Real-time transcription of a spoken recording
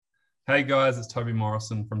Hey guys, it's Toby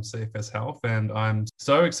Morrison from CFS Health, and I'm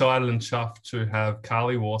so excited and chuffed to have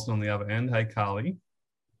Carly Warson on the other end. Hey, Carly.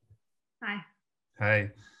 Hi. Hey,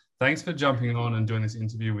 thanks for jumping on and doing this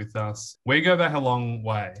interview with us. We go back a long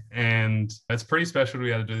way, and it's pretty special to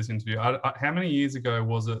be able to do this interview. How many years ago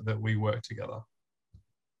was it that we worked together?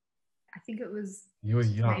 I think it was You were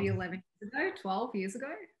maybe young. 11 years ago, 12 years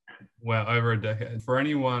ago. Well, over a decade. For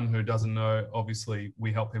anyone who doesn't know, obviously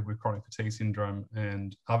we help people with chronic fatigue syndrome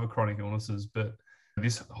and other chronic illnesses, but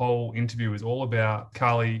this whole interview is all about,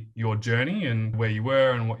 Carly, your journey and where you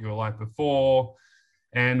were and what you were like before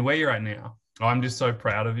and where you're at now. I'm just so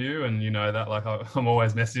proud of you, and you know that, like, I'm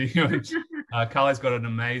always messaging you. Carly's got an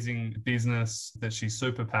amazing business that she's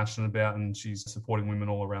super passionate about, and she's supporting women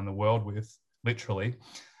all around the world with, literally.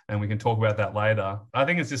 And we can talk about that later. I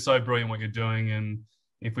think it's just so brilliant what you're doing, and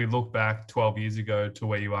if we look back 12 years ago to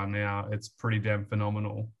where you are now, it's pretty damn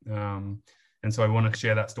phenomenal. And so I want to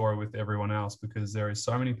share that story with everyone else, because there is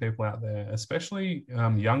so many people out there, especially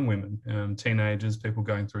young women, teenagers, people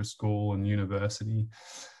going through school and university,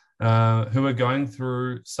 who are going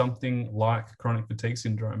through something like chronic fatigue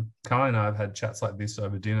syndrome. Carly and I have had chats like this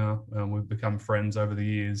over dinner. We've become friends over the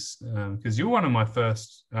years, because you're one of my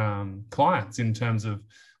first clients in terms of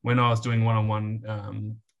when I was doing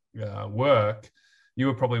one-on-one work. You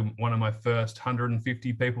were probably one of my first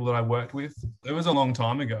 150 people that I worked with. It was a long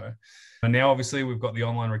time ago. And now, obviously, we've got the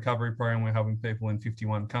online recovery program. We're helping people in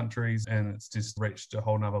 51 countries, and it's just reached a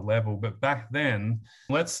whole nother level. But back then,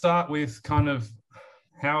 let's start with kind of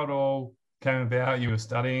how it all came about. You were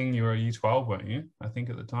studying, you were year 12, weren't you? I think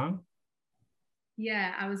at the time.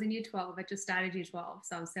 Yeah, I was in year 12. I just started year 12,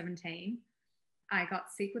 so I was 17. I got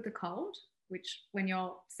sick with a cold, which when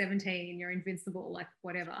you're 17, you're invincible, like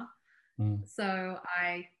whatever. Mm. So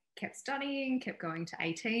I kept studying, kept going to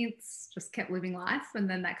 18ths, just kept living life. And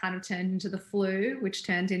then that kind of turned into the flu, which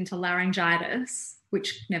turned into laryngitis,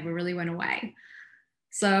 which never really went away.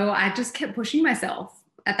 So I just kept pushing myself.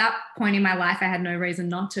 At that point in my life, I had no reason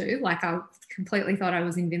not to. Like, I completely thought I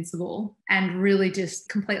was invincible and really just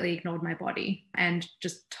completely ignored my body and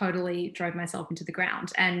just totally drove myself into the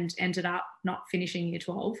ground and ended up not finishing year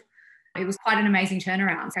 12. It was quite an amazing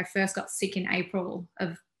turnaround. I first got sick in April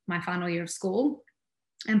of my final year of school.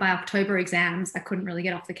 And by October exams, I couldn't really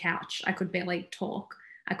get off the couch. I could barely talk.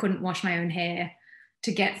 I couldn't wash my own hair.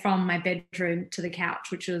 To get from my bedroom to the couch,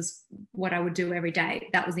 which was what I would do every day,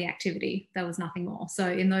 that was the activity. There was nothing more.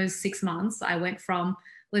 So in those 6 months, I went from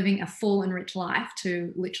living a full and rich life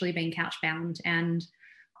to literally being couch bound and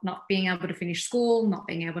not being able to finish school, not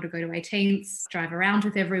being able to go to 18ths, drive around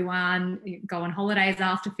with everyone, go on holidays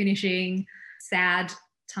after finishing. Sad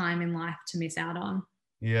time in life to miss out on.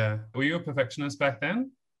 Yeah. Were you a perfectionist back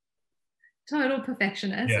then? Total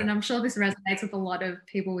perfectionist. Yeah. And I'm sure this resonates with a lot of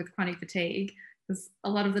people with chronic fatigue, because a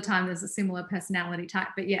lot of the time there's a similar personality type.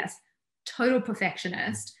 But yes, total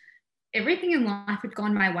perfectionist. Everything in life had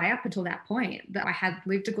gone my way up until that point, that I had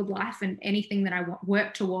lived a good life, and anything that I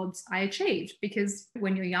worked towards, I achieved. Because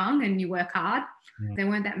when you're young and you work hard, Mm. there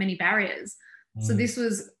weren't that many barriers. So Mm. this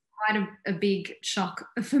was quite a big shock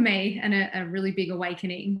for me, and a really big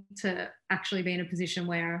awakening to actually be in a position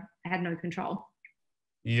where I had no control.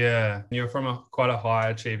 Yeah, you're from quite a high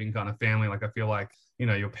achieving kind of family. Like, I feel like, you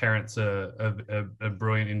know, your parents are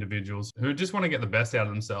brilliant individuals who just want to get the best out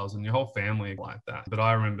of themselves, and your whole family like that. But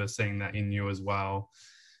I remember seeing that in you as well,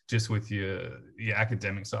 just with your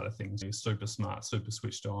academic side of things. You're super smart, super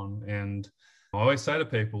switched on. And I always say to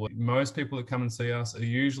people, most people that come and see us are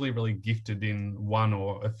usually really gifted in one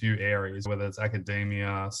or a few areas, whether it's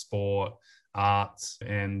academia, sport, arts.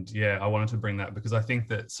 And yeah, I wanted to bring that because I think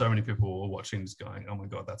that so many people are watching just going, oh my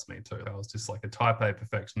God, that's me too. I was just like a type A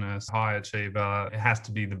perfectionist, high achiever. It has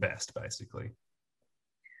to be the best, basically.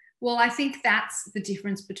 Well, I think that's the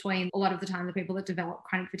difference between a lot of the time the people that develop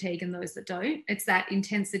chronic fatigue and those that don't. It's that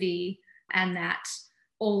intensity and that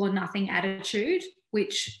all or nothing attitude,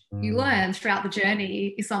 which you learn throughout the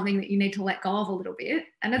journey, is something that you need to let go of a little bit.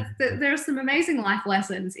 And there are some amazing life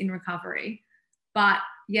lessons in recovery. But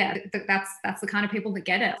yeah, that's the kind of people that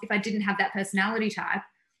get it. If I didn't have that personality type,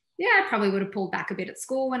 yeah, I probably would have pulled back a bit at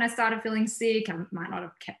school when I started feeling sick. I might not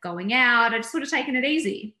have kept going out. I just would have taken it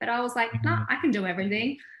easy. But I was like, no, I can do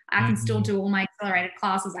everything. I can still do all my accelerated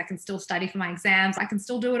classes. I can still study for my exams. I can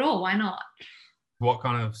still do it all. Why not? What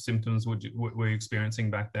kind of symptoms were you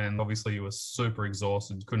experiencing back then? Obviously, you were super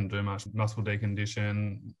exhausted, couldn't do much, muscle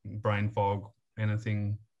decondition, brain fog,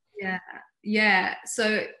 anything. Yeah. Yeah.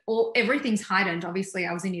 So everything's heightened. Obviously,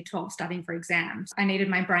 I was in year 12 studying for exams. I needed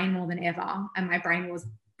my brain more than ever, and my brain was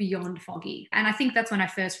beyond foggy. And I think that's when I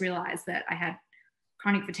first realized that I had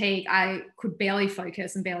chronic fatigue, I could barely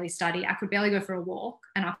focus and barely study. I could barely go for a walk.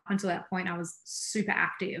 And up until that point, I was super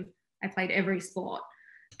active. I played every sport.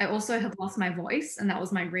 I also had lost my voice, and that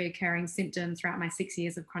was my reoccurring symptom throughout my 6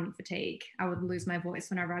 years of chronic fatigue. I would lose my voice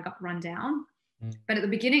whenever I got run down. But at the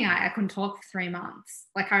beginning, I couldn't talk for 3 months.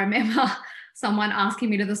 Like, I remember someone asking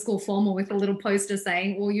me to the school formal with a little poster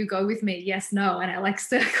saying, will you go with me? Yes, no. And I like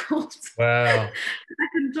circled. Wow. I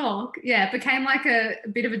couldn't talk. Yeah, it became like a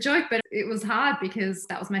bit of a joke, but it was hard because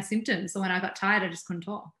that was my symptom. So when I got tired, I just couldn't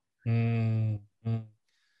talk. Mm-hmm.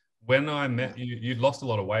 When I met you, you'd lost a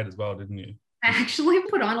lot of weight as well, didn't you? I actually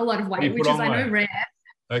put on a lot of weight, which is, I know, rare.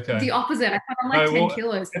 Okay. The opposite. I put on like 10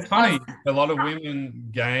 kilos. It's funny. A lot of women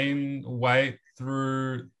gain weight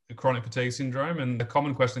through chronic fatigue syndrome. And the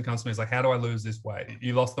common question that comes to me is like, how do I lose this weight?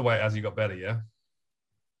 You lost the weight as you got better, yeah?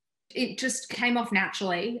 It just came off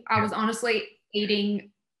naturally. I was honestly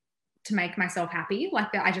eating to make myself happy.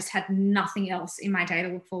 Like, that, I just had nothing else in my day to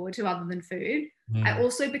look forward to other than food. I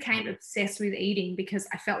also became obsessed with eating because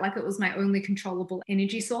I felt like it was my only controllable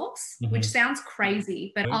energy source, which sounds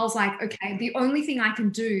crazy, but I was like, okay, the only thing I can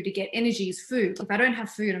do to get energy is food. If I don't have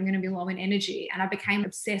food, I'm going to be low in energy. And I became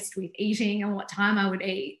obsessed with eating and what time I would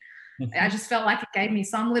eat. I just felt like it gave me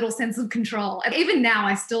some little sense of control. And even now,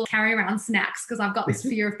 I still carry around snacks because I've got this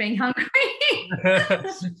fear of being hungry.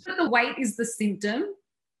 But the weight is the symptom.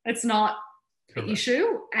 It's not the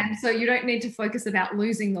issue. And so you don't need to focus about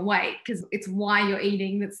losing the weight because it's why you're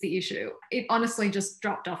eating that's the issue. It honestly just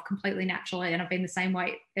dropped off completely naturally, and I've been the same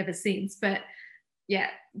weight ever since. But yeah,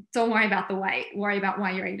 don't worry about the weight. Worry about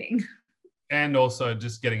why you're eating. And also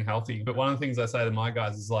just getting healthy. But one of the things I say to my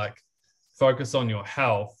guys is like, focus on your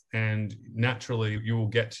health and naturally you will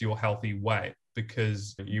get to your healthy weight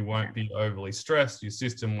because you won't be overly stressed. Your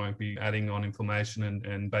system won't be adding on inflammation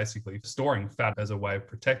and basically storing fat as a way of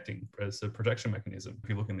protecting, as a protection mechanism, if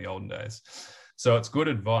you look in the olden days. So it's good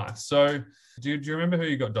advice. So do you remember who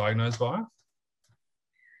you got diagnosed by?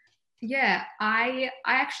 Yeah, I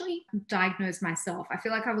actually diagnosed myself. I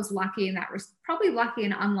feel like I was lucky in that, probably lucky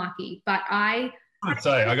and unlucky, but I got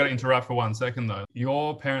to interrupt for 1 second though.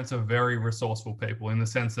 Your parents are very resourceful people in the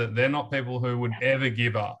sense that they're not people who would ever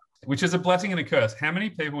give up, which is a blessing and a curse. How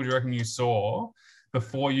many people do you reckon you saw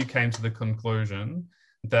before you came to the conclusion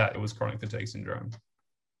that it was chronic fatigue syndrome?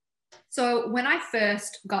 So when I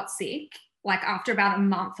first got sick, like after about a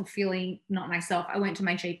month of feeling not myself, I went to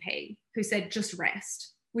my GP who said, just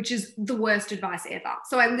rest, which is the worst advice ever.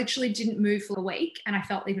 So I literally didn't move for a week and I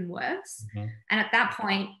felt even worse. And at that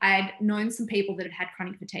point, I had known some people that had had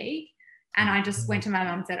chronic fatigue, and I just went to my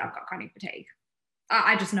mum and said, I've got chronic fatigue.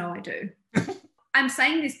 I just know I do. I'm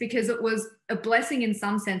saying this because it was a blessing in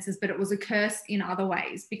some senses, but it was a curse in other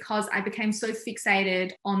ways because I became so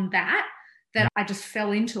fixated on that I just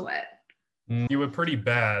fell into it. You were pretty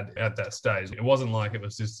bad at that stage. It wasn't like it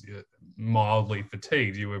was just mildly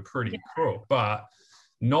fatigued. You were pretty cruel, but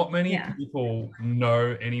not many people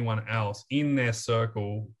know anyone else in their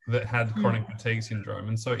circle that had chronic fatigue syndrome.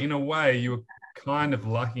 And so in a way, you were kind of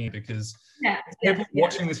lucky because people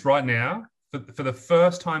watching this right now, for the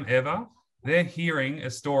first time ever, they're hearing a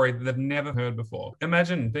story that they've never heard before.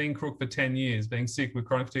 Imagine being crook for 10 years, being sick with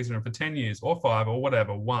chronic fatigue syndrome for 10 years or 5 or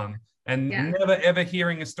whatever, 1, and never ever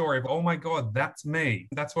hearing a story of, oh my God, that's me.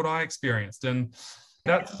 That's what I experienced. And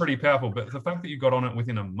that's pretty powerful. But the fact that you got on it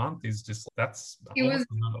within a month is just, it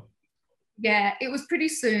was pretty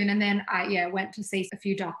soon. And then I went to see a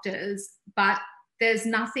few doctors, but there's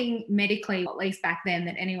nothing medically, at least back then,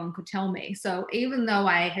 that anyone could tell me. So even though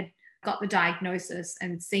I had got the diagnosis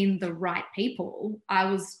and seen the right people,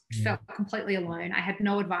 I felt completely alone. I had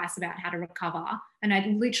no advice about how to recover. And I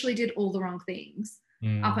literally did all the wrong things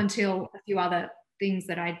up until a few other things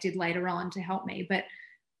that I did later on to help me. But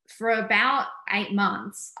for about 8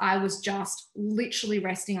 months, I was just literally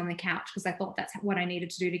resting on the couch because I thought that's what I needed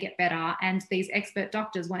to do to get better. And these expert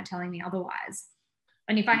doctors weren't telling me otherwise.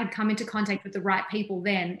 And if I had come into contact with the right people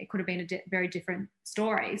then, it could have been a very different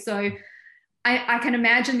story. So I can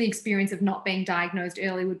imagine the experience of not being diagnosed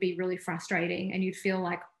early would be really frustrating, and you'd feel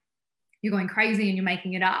like you're going crazy and you're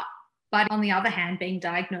making it up. But on the other hand, being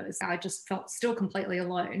diagnosed, I just felt still completely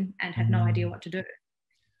alone and had no idea what to do.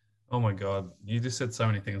 Oh my God, you just said so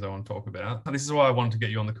many things I want to talk about. This is why I wanted to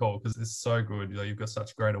get you on the call, because it's so good. You've got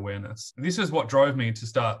such great awareness. This is what drove me to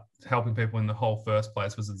start helping people in the whole first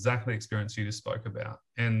place, was exactly the experience you just spoke about.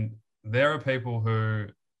 And there are people who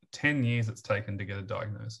 10 years it's taken to get a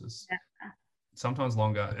diagnosis. Sometimes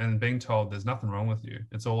longer, and being told there's nothing wrong with you.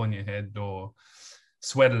 It's all in your head, or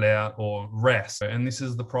sweat it out, or rest. And this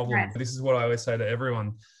is the problem. Right. This is what I always say to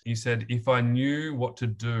everyone. You said, if I knew what to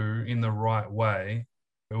do in the right way,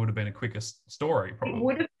 it would have been a quicker story,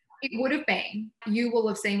 probably. It would have been. You will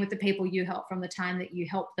have seen with the people you help from the time that you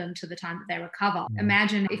help them to the time that they recover.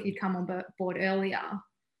 Imagine if you'd come on board earlier.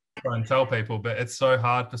 Try and tell people, but it's so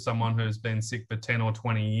hard for someone who's been sick for 10 or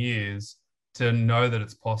 20 years to know that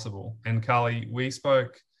it's possible. And Carly, we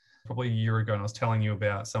spoke probably a year ago and I was telling you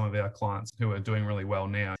about some of our clients who are doing really well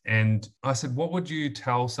now. And I said, what would you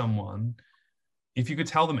tell someone if you could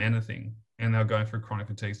tell them anything and they're going through chronic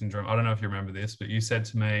fatigue syndrome? I don't know if you remember this, but you said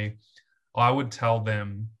to me, I would tell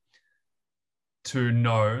them to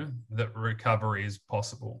know that recovery is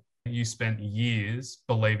possible. You spent years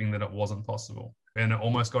believing that it wasn't possible. And it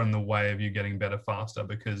almost got in the way of you getting better faster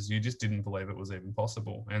because you just didn't believe it was even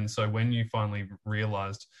possible. And so when you finally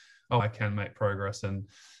realized, oh, I can make progress and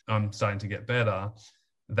I'm starting to get better,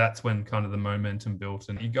 that's when kind of the momentum built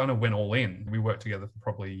and you kind of went all in. We worked together for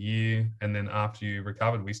probably a year. And then after you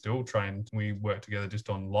recovered, we still trained. We worked together just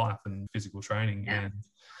on life and physical training. Yeah.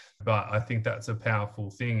 But I think that's a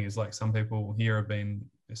powerful thing is like some people here have been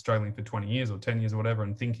struggling for 20 years or 10 years or whatever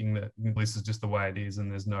and thinking that this is just the way it is and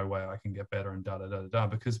there's no way I can get better and da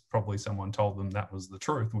because probably someone told them that was the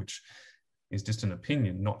truth, which is just an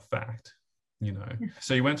opinion, not fact, you know.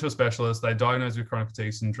 So you went to a specialist, they diagnosed you with chronic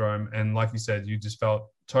fatigue syndrome, and like you said, you just felt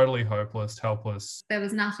totally hopeless, helpless. There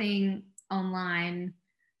was nothing online,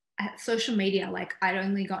 social media, like I'd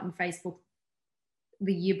only gotten Facebook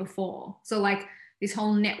the year before. So like this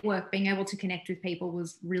whole network, being able to connect with people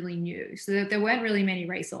was really new. So there weren't really many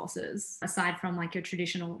resources aside from like your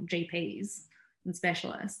traditional GPs and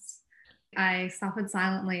specialists. I suffered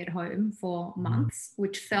silently at home for months,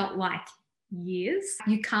 which felt like years.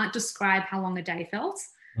 You can't describe how long a day felt.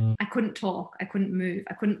 I couldn't talk. I couldn't move.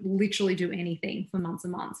 I couldn't literally do anything for months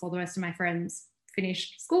and months while the rest of my friends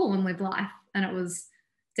finished school and lived life. And it was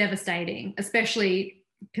devastating, especially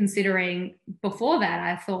considering before that,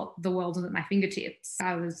 I thought the world was at my fingertips.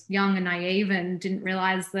 I was young and naive and didn't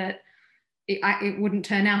realize that it wouldn't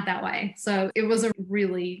turn out that way. So it was a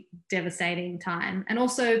really devastating time. And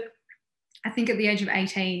also, I think at the age of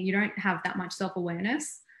 18, you don't have that much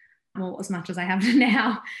self-awareness, well, as much as I have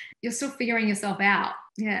now. You're still figuring yourself out.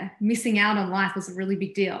 Yeah, missing out on life was a really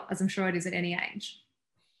big deal, as I'm sure it is at any age.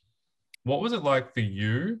 What was it like for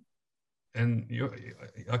you? And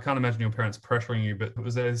I can't imagine your parents pressuring you, but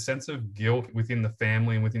was there a sense of guilt within the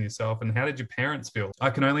family and within yourself? And how did your parents feel? I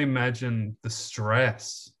can only imagine the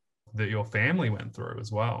stress that your family went through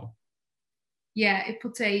as well. Yeah, it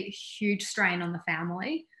puts a huge strain on the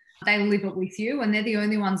family. They live it with you and they're the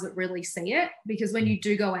only ones that really see it, because when you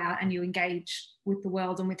do go out and you engage with the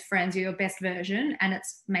world and with friends, you're your best version, and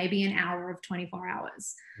it's maybe an hour of 24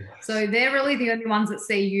 hours. Yes. So they're really the only ones that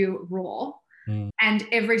see you raw. And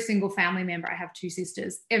every single family member, I have 2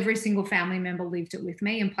 sisters, every single family member lived it with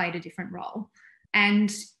me and played a different role. And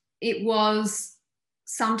it was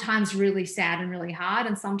sometimes really sad and really hard,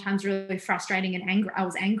 and sometimes really frustrating and angry. I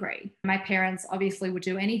was angry. My parents obviously would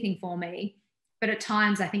do anything for me, but at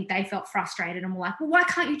times I think they felt frustrated and were like, well, why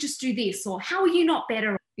can't you just do this? Or how are you not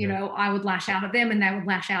better? You know, I would lash out at them and they would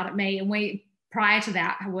lash out at me. And we, prior to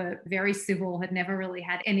that, were very civil, had never really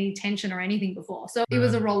had any tension or anything before. So it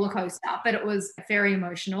was a roller coaster, but it was very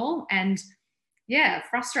emotional and yeah,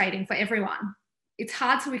 frustrating for everyone. It's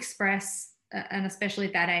hard to express, and especially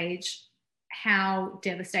at that age, how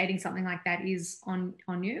devastating something like that is on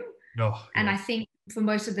you. And I think for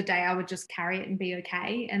most of the day, I would just carry it and be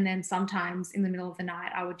okay. And then sometimes in the middle of the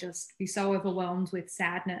night, I would just be so overwhelmed with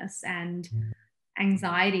sadness and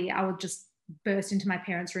anxiety. I would just burst into my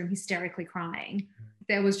parents' room hysterically crying.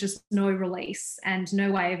 There was just no release and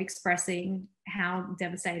no way of expressing how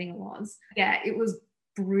devastating it was. Yeah, it was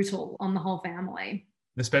brutal on the whole family.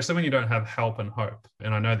 Especially when you don't have help and hope.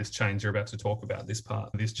 And I know this change you're about to talk about, this part,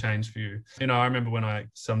 this change for you. You know, I remember when I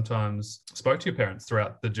sometimes spoke to your parents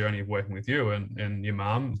throughout the journey of working with you, and your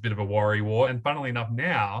mum, a bit of a worry war. And funnily enough,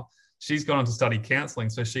 now she's gone on to study counselling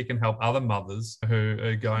so she can help other mothers who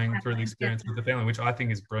are going through the experience with the family, which I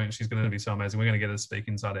think is brilliant. She's going to be so amazing. We're going to get her to speak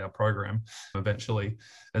inside our program eventually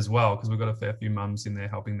as well, because we've got a fair few mums in there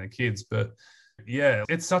helping their kids. But yeah,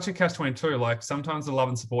 it's such a catch-22. Like sometimes the love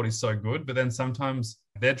and support is so good, but then sometimes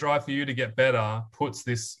their drive for you to get better puts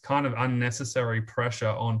this kind of unnecessary pressure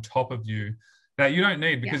on top of you that you don't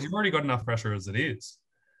need, because you've already got enough pressure as it is.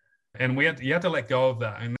 And you have to let go of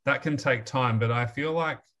that. And that can take time. But I feel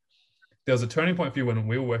like there was a turning point for you when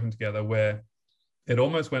we were working together where it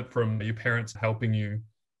almost went from your parents helping you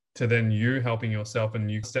to then you helping yourself, and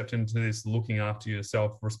you stepped into this looking after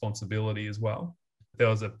yourself responsibility as well. There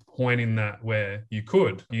was a point in that where you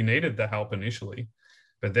needed the help initially,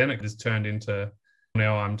 but then it just turned into,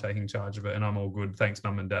 now I'm taking charge of it and I'm all good. Thanks,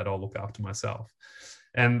 mum and dad. I'll look after myself.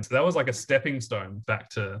 And that was like a stepping stone back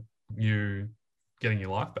to you getting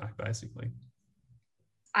your life back, basically.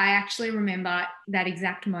 I actually remember that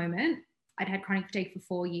exact moment. I'd had chronic fatigue for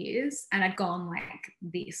 4 years and I'd gone like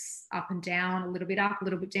this, up and down, a little bit up, a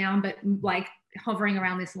little bit down, but like hovering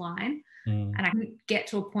around this line. And I couldn't get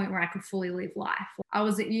to a point where I could fully live life. I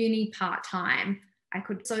was at uni part-time. I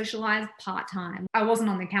could socialize part-time. I wasn't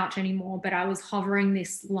on the couch anymore, but I was hovering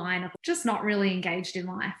this line of just not really engaged in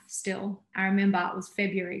life still. I remember it was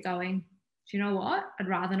February going, do you know what? I'd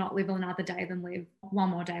rather not live another day than live one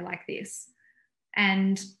more day like this.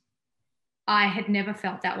 And I had never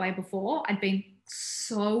felt that way before. I'd been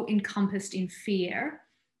so encompassed in fear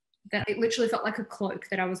that it literally felt like a cloak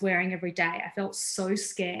that I was wearing every day. I felt so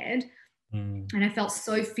scared. And I felt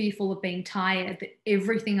so fearful of being tired that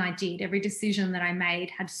everything I did, every decision that I made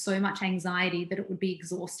had so much anxiety that it would be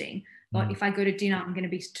exhausting. But if I go to dinner, I'm going to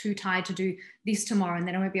be too tired to do this tomorrow, and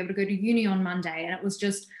then I won't be able to go to uni on Monday. And it was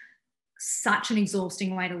just such an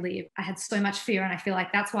exhausting way to live. I had so much fear, and I feel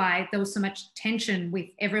like that's why there was so much tension with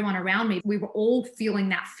everyone around me. We were all feeling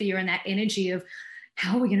that fear and that energy of,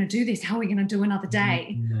 how are we going to do this? How are we going to do another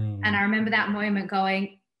day? And I remember that moment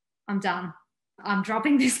going, I'm done. I'm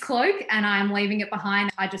dropping this cloak and I'm leaving it behind.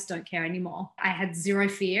 I just don't care anymore. I had zero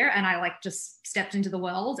fear and I like just stepped into the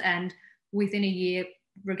world, and within a year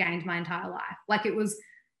regained my entire life. Like, it was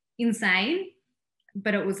insane,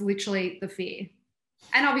 but it was literally the fear.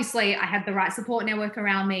 And obviously I had the right support network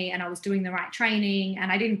around me and I was doing the right training,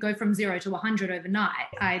 and I didn't go from 0 to 100 overnight.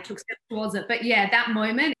 I took steps towards it. But yeah, that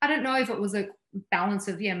moment, I don't know if it was a balance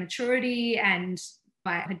of maturity, and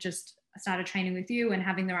I had just started training with you and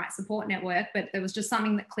having the right support network, but there was just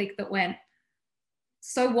something that clicked that went,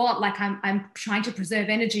 so what? Like, I'm trying to preserve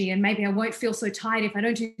energy, and maybe I won't feel so tired if I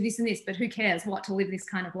don't do this and this, but who cares what to live this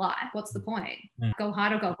kind of life? What's the point? Go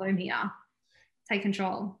hard or go home here. Take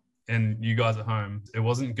control. And you guys at home, it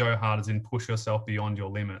wasn't go hard as in push yourself beyond your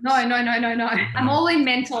limits. No. I'm all in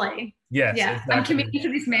mentally. Yes, yeah, exactly. I'm committed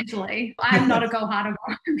to this mentally. I'm not a go hard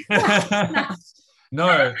or go home.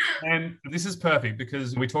 No, and this is perfect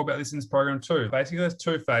because we talk about this in this program too. Basically, there's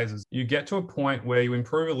 2 phases. You get to a point where you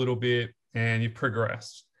improve a little bit and you've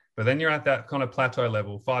progressed, but then you're at that kind of plateau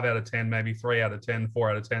level, 5 out of 10, maybe 3 out of 10, 4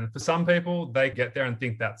 out of 10. For some people, they get there and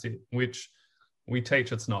think that's it, which we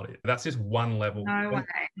teach it's not it. That's just one level. No way.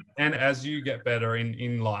 And as you get better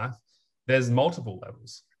in life, there's multiple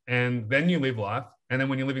levels. And then you live life. And then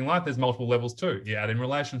when you're living life, there's multiple levels too. You add in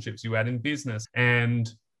relationships, you add in business, and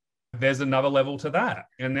there's another level to that.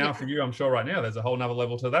 And now for you, I'm sure right now, there's a whole nother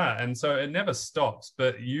level to that. And so it never stops,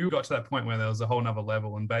 but you got to that point where there was a whole nother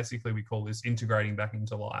level. And basically we call this integrating back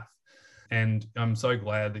into life. And I'm so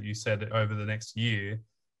glad that you said that over the next year,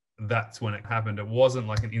 that's when it happened. It wasn't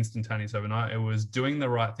like an instantaneous overnight. It was doing the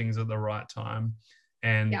right things at the right time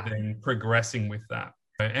and then progressing with that.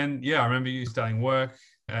 And I remember you starting work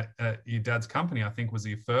at your dad's company. I think was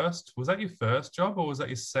that your first job or was that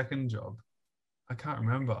your second job? I can't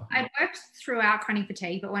remember. I worked throughout chronic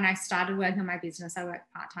fatigue, but when I started working on my business, I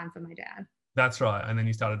worked part-time for my dad. That's right. And then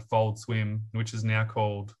you started Fold Swim, which is now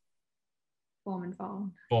called Form and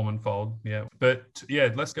Fold. Form and Fold, yeah. But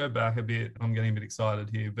let's go back a bit. I'm getting a bit excited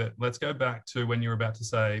here, but let's go back to when you were about to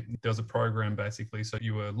say there was a program basically. So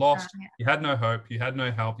you were lost, you had no hope, you had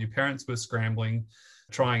no help, your parents were scrambling,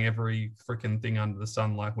 trying every freaking thing under the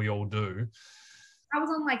sun like we all do. I was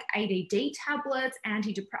on like ADD tablets, I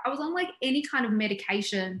was on like any kind of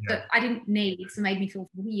medication that I didn't need, so it made me feel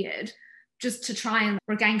weird, just to try and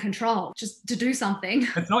regain control, just to do something.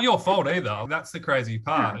 It's not your fault either. That's the crazy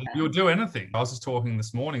part. You'll do anything. I was just talking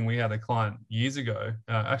this morning. We had a client years ago,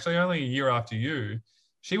 actually only a year after you.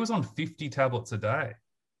 She was on 50 tablets a day.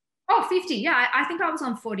 Oh, 50. Yeah, I think I was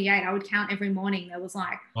on 48. I would count every morning. There was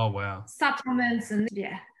like, oh, wow, supplements and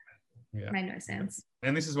made no sense.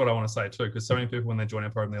 And this is what I want to say too, because so many people when they join our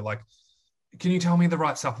program, they're like, can you tell me the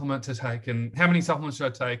right supplement to take and how many supplements should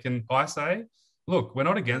I take? And I say, look, we're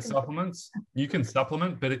not against supplements. You can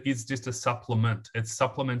supplement, but it is just a supplement. It's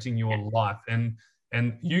supplementing your life. And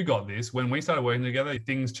you got this. When we started working together,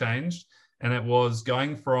 things changed. And it was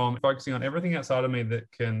going from focusing on everything outside of me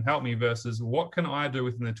that can help me versus what can I do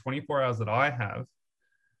within the 24 hours that I have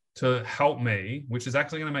to help me, which is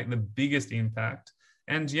actually going to make the biggest impact.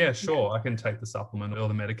 And sure, I can take the supplement or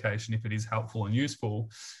the medication if it is helpful and useful.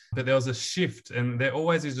 But there was a shift, and there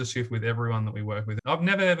always is a shift with everyone that we work with. I've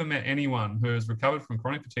never ever met anyone who has recovered from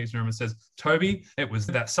chronic fatigue syndrome and says, Toby, it was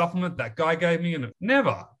that supplement that guy gave me, and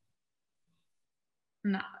never.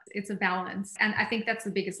 No, it's a balance. And I think that's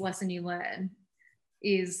the biggest lesson you learn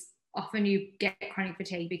is often you get chronic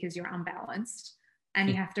fatigue because you're unbalanced and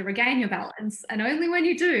you have to regain your balance. And only when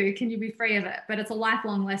you do can you be free of it. But it's a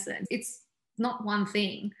lifelong lesson. It's not one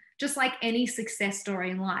thing. just like any success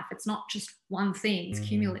story in life, it's not just one thing, it's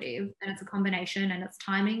cumulative, and it's a combination, and it's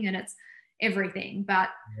timing, and it's everything. But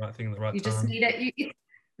right thing at the right you just time. need it.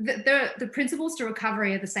 The principles to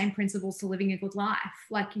recovery are the same principles to living a good life.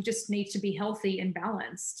 Like, you just need to be healthy and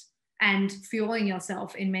balanced and fueling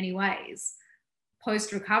yourself in many ways.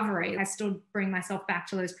 Post recovery, I still bring myself back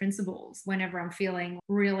to those principles whenever I'm feeling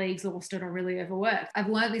really exhausted or really overworked. I've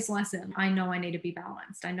learned this lesson. I know I need to be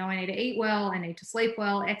balanced. I know I need to eat well. I need to sleep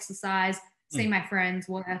well, exercise, see my friends,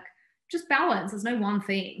 work. Just balance. There's no one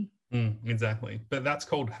thing. Exactly. But that's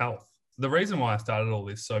called health. The reason why I started all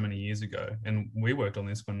this so many years ago, and we worked on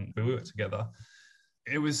this when we worked together,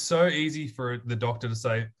 it was so easy for the doctor to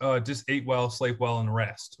say, oh, just eat well, sleep well, and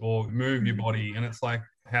rest, or move your body. And it's like,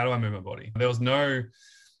 how do I move my body? There was no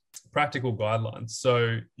practical guidelines.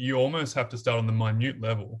 So you almost have to start on the minute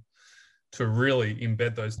level to really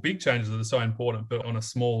embed those big changes that are so important, but on a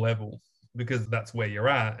small level, because that's where you're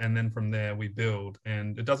at. And then from there we build.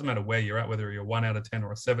 And it doesn't matter where you're at, whether you're 1 out of 10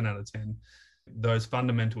 or a 7 out of 10. Those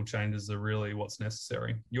fundamental changes are really what's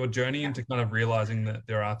necessary. Your journey into kind of realizing that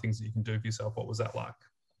there are things that you can do for yourself, what was that like?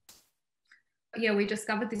 Yeah, we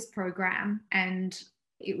discovered this program, and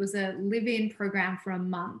it was a live-in program for a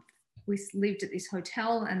month. We lived at this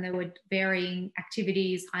hotel, and there were varying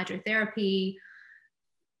activities, hydrotherapy,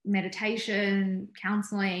 meditation,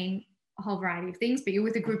 counseling, a whole variety of things, but you're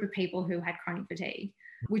with a group of people who had chronic fatigue,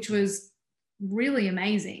 which was really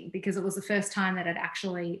amazing because it was the first time that I'd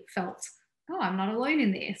actually felt, oh, I'm not alone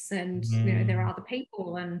in this. And, you know, there are other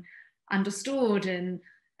people, and understood. And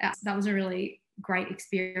that was a really great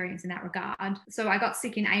experience in that regard. So I got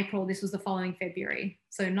sick in April. This was the following February.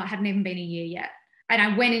 So hadn't even been a year yet. And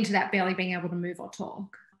I went into that barely being able to move or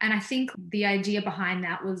talk. And I think the idea behind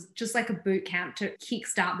that was just like a boot camp to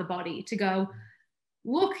kickstart the body, to go,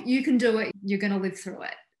 look, you can do it. You're going to live through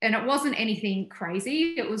it. And it wasn't anything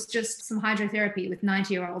crazy. It was just some hydrotherapy with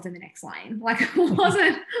 90-year-olds in the next lane. Like, it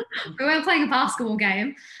wasn't, we weren't playing a basketball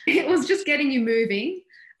game. It was just getting you moving.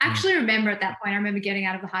 I actually remember at that point, I remember getting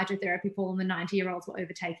out of the hydrotherapy pool, and the 90-year-olds were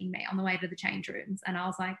overtaking me on the way to the change rooms. And I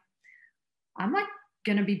was like, I'm like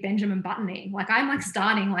going to be Benjamin Buttoning. Like, I'm like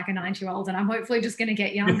starting like a 90-year-old, and I'm hopefully just going to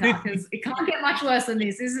get younger, because it can't get much worse than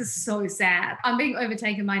this. This is so sad. I'm being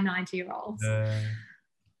overtaken by 90-year-olds.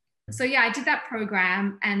 So yeah, I did that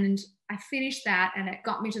program, and I finished that, and it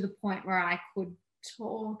got me to the point where I could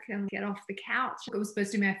talk and get off the couch. It was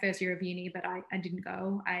supposed to be my first year of uni, but I didn't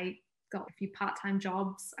go. I got a few part-time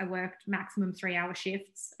jobs. I worked maximum 3-hour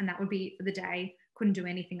shifts, and that would be it for the day. Couldn't do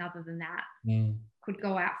anything other than that. Could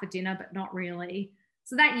go out for dinner, but not really.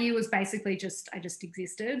 So that year was basically I just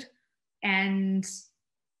existed. And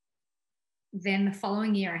then the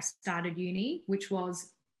following year I started uni, which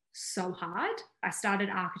was so hard. I started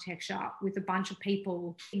architecture with a bunch of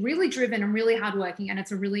people, really driven and really hardworking, and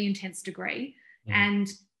it's a really intense degree. And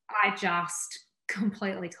I just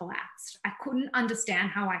completely collapsed. I couldn't understand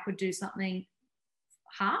how I could do something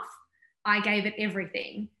half. I gave it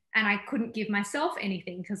everything, and I couldn't give myself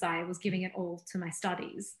anything because I was giving it all to my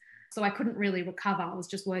studies. So I couldn't really recover. I was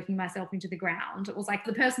just working myself into the ground. It was like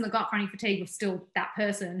the person that got chronic fatigue was still that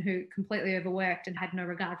person who completely overworked and had no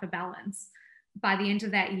regard for balance. By the end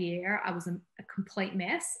of that year, I was a complete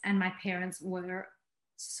mess, and my parents were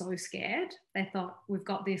so scared. They thought, we've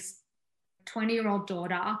got this 20-year-old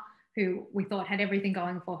daughter who we thought had everything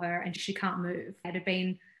going for her, and she can't move. It had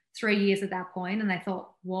been 3 years at that point, and they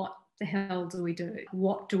thought, what the hell do we do?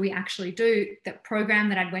 What do we actually do? The program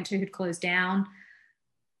that I went to had closed down.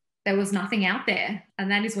 There was nothing out there. And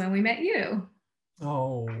that is when we met you.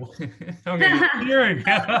 Oh, I'm getting tearing.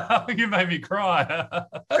 You made me cry.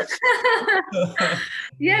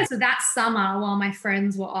 Yeah, so that summer, while my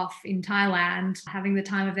friends were off in Thailand having the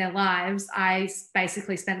time of their lives, I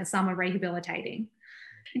basically spent the summer rehabilitating.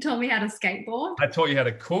 You taught me how to skateboard. I taught you how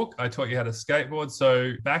to cook. I taught you how to skateboard.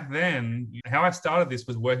 So back then, how I started this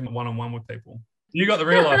was working one-on-one with people. You got the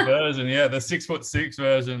real life version, yeah, the 6'6"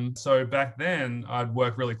 version. So back then, I'd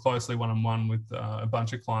work really closely one-on-one with a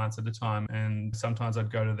bunch of clients at a time. And sometimes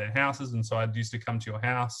I'd go to their houses. And so I'd used to come to your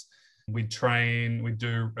house. We'd train, we'd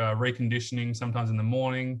do reconditioning sometimes in the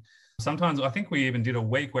morning. Sometimes I think we even did a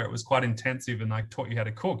week where it was quite intensive, and I taught you how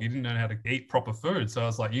to cook. You didn't know how to eat proper food. So I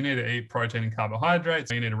was like, you need to eat protein and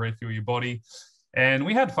carbohydrates. You need to refuel your body. And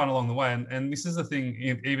we had fun along the way. And this is the thing,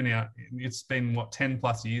 even it's been, 10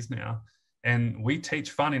 plus years now. And we teach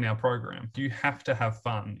fun in our program. You have to have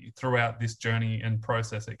fun throughout this journey and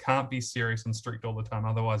process. It can't be serious and strict all the time.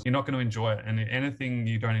 Otherwise, you're not going to enjoy it. And anything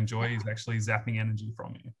you don't enjoy is actually zapping energy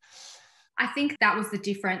from you. I think that was the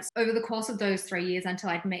difference. Over the course of those 3 years until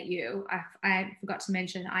I'd met you, I forgot to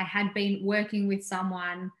mention, I had been working with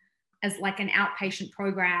someone as like an outpatient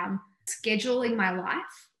program, scheduling my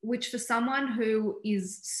life, which for someone who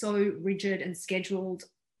is so rigid and scheduled,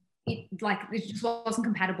 it just wasn't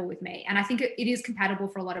compatible with me. And I think it is compatible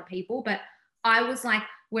for a lot of people, but I was like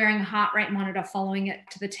wearing a heart rate monitor, following it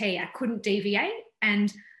to the T. I couldn't deviate.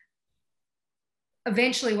 And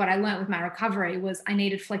eventually what I learned with my recovery was I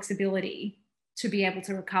needed flexibility to be able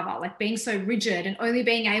to recover. Like being so rigid and only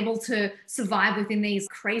being able to survive within these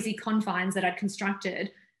crazy confines that I'd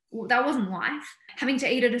constructed, that wasn't life. Having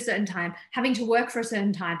to eat at a certain time, having to work for a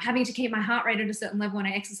certain time, having to keep my heart rate at a certain level when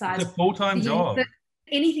I exercise. It's a full-time job.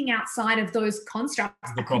 Anything outside of those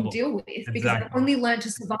constructs I couldn't deal with, because I only learned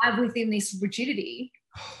to survive within this rigidity.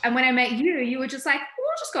 And when I met you, you were just like,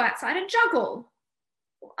 we'll just go outside and juggle.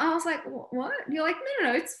 I was like, what? And you're like,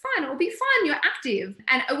 no, it's fine. It'll be fine. You're active.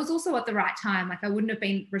 And it was also at the right time. Like I wouldn't have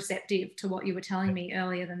been receptive to what you were telling me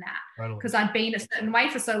earlier than that, because I'd been a certain way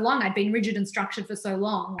for so long. I'd been rigid and structured for so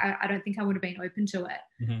long. I don't think I would have been open to it.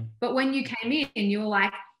 Mm-hmm. But when you came in, you were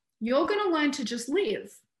like, you're going to learn to just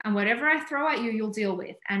live. And whatever I throw at you, you'll deal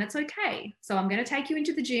with. And it's okay. So I'm going to take you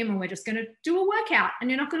into the gym and we're just going to do a workout and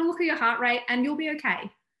you're not going to look at your heart rate and you'll be okay.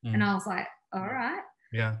 And I was like, all right.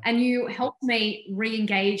 Yeah. And you helped me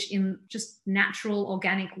re-engage in just natural,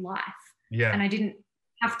 organic life. Yeah. And I didn't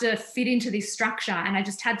have to fit into this structure, and I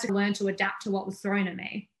just had to learn to adapt to what was thrown at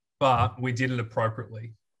me. But we did it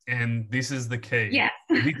appropriately. And this is the key. Yeah.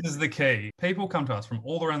 This is the key. People come to us from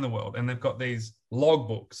all around the world and they've got these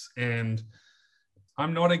logbooks, and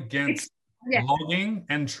I'm not against logging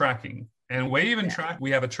and tracking. And we even track,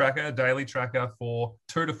 we have a daily tracker for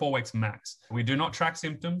 2 to 4 weeks max. We do not track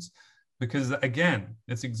symptoms because, again,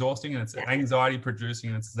 it's exhausting and it's anxiety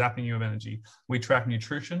producing and it's zapping you of energy. We track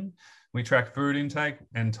nutrition, we track food intake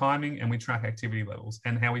and timing, and we track activity levels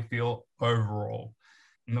and how we feel overall.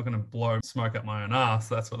 I'm not going to blow smoke up my own ass.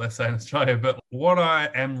 That's what they say in Australia. But what I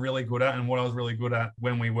am really good at, and what I was really good at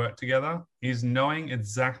when we worked together, is knowing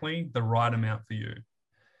exactly the right amount for you.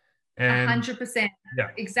 And 100%. Yeah.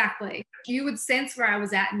 Exactly. You would sense where I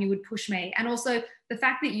was at and you would push me. And also the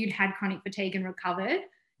fact that you'd had chronic fatigue and recovered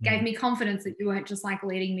gave me confidence that you weren't just like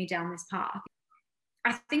leading me down this path.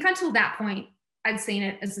 I think until that point, I'd seen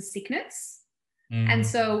it as a sickness. And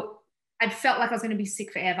so I'd felt like I was going to be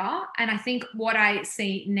sick forever. And I think what I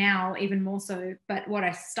see now, even more so, but what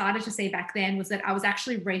I started to see back then was that I was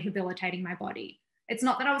actually rehabilitating my body. It's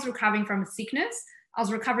not that I was recovering from a sickness. I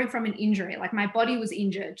was recovering from an injury. Like my body was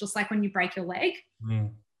injured, just like when you break your leg.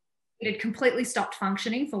 It had completely stopped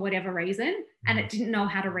functioning for whatever reason, and it didn't know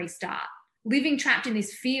how to restart. Living trapped in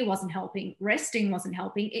this fear wasn't helping. Resting wasn't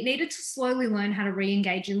helping. It needed to slowly learn how to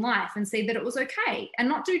re-engage in life and see that it was okay, and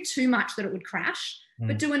not do too much that it would crash,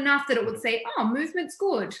 but do enough that it would say, oh, movement's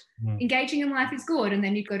good. Engaging in life is good. And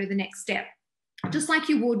then you'd go to the next step. Just like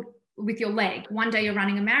you would with your leg. One day you're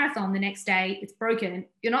running a marathon, the next day it's broken.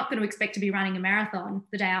 You're not going to expect to be running a marathon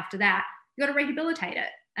the day after that. You've got to rehabilitate it.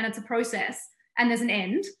 And it's a process, and there's an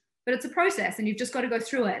end, but it's a process, and you've just got to go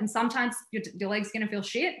through it. And sometimes your leg's going to feel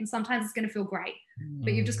shit, and sometimes it's going to feel great,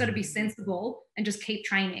 but you've just got to be sensible and just keep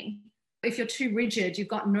training. If you're too rigid, you've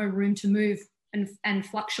got no room to move and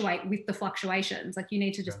fluctuate with the fluctuations. Like you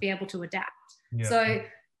need to just be able to adapt. So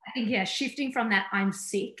I think, shifting from that I'm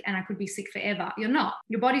sick and I could be sick forever. You're not.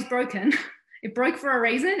 Your body's broken. It broke for a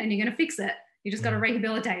reason, and you're going to fix it. You just got to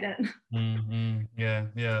rehabilitate it. Yeah,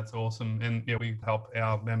 that's awesome. And we help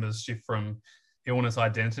our members shift from illness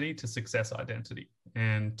identity to success identity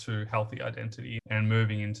and to healthy identity, and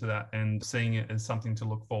moving into that and seeing it as something to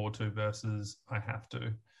look forward to versus I have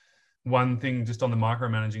to. One thing just on the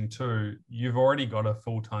micromanaging too, you've already got a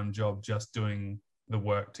full-time job just doing the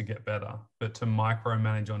work to get better, but to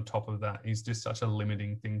micromanage on top of that is just such a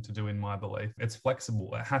limiting thing to do, in my belief. It's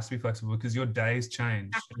flexible. It has to be flexible because your days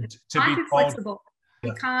change. Life is flexible.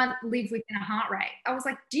 You can't live within a heart rate. I was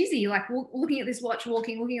like dizzy, like looking at this watch,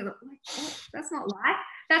 looking at that's not life.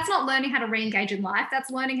 That's not learning how to re-engage in life. That's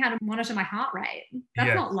learning how to monitor my heart rate.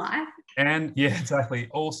 That's not life. And exactly.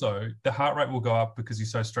 Also, the heart rate will go up because you're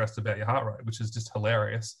so stressed about your heart rate, which is just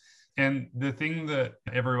hilarious. And the thing that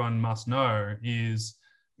everyone must know is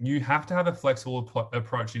you have to have a flexible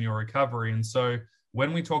approach in your recovery. And so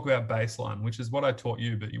when we talk about baseline, which is what I taught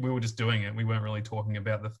you, but we were just doing it, we weren't really talking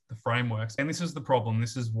about the frameworks. And this is the problem.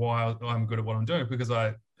 This is why I'm good at what I'm doing, because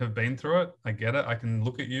I have been through it. I get it. I can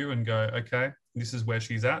look at you and go, okay, this is where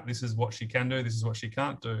she's at. This is what she can do. This is what she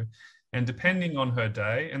can't do. And depending on her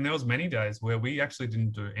day, and there was many days where we actually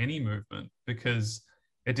didn't do any movement because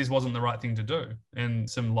it just wasn't the right thing to do. And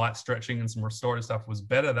some light stretching and some restorative stuff was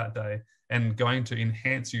better that day and going to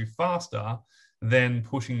enhance you faster than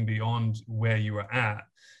pushing beyond where you were at.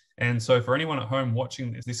 And so for anyone at home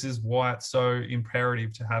watching this, this is why it's so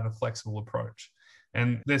imperative to have a flexible approach.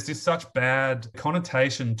 And there's just such bad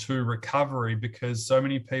connotation to recovery because so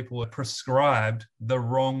many people are prescribed the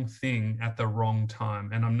wrong thing at the wrong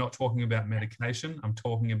time. And I'm not talking about medication. I'm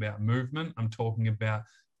talking about movement. I'm talking about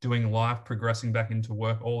doing life, progressing back into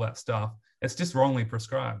work, all that stuff. It's just wrongly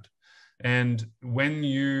prescribed. And when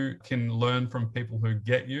you can learn from people who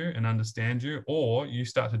get you and understand you, or you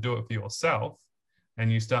start to do it for yourself and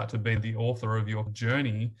you start to be the author of your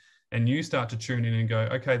journey, and you start to tune in and go,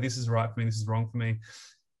 okay, this is right for me, this is wrong for me.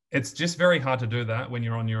 It's just very hard to do that when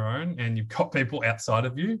you're on your own and you've got people outside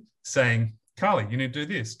of you saying, Carly, you need to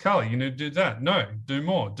do this. Carly, you need to do that. No, do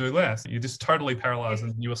more, do less. You're just totally paralyzed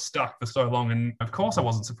and you were stuck for so long. And of course, I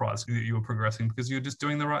wasn't surprised that you were progressing because you were just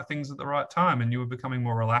doing the right things at the right time and you were becoming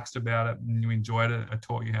more relaxed about it and you enjoyed it. I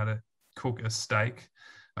taught you how to cook a steak.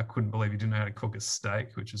 I couldn't believe you didn't know how to cook a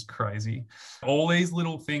steak, which is crazy. All these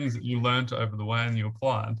little things that you learned over the way and you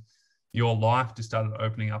applied, your life just started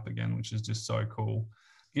opening up again, which is just so cool.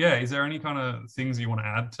 Yeah. Is there any kind of things you want to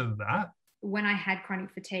add to that? When I had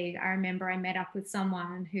chronic fatigue, I remember I met up with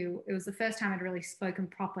someone who, it was the first time I'd really spoken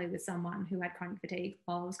properly with someone who had chronic fatigue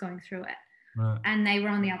while I was going through it. Right. And they were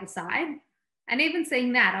on the other side. And even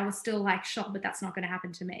seeing that, I was still like shocked, but that's not going to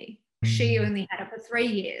happen to me. She only had it for 3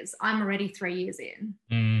 years. I'm already 3 years in.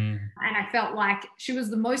 And I felt like she was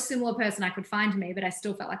the most similar person I could find to me, but I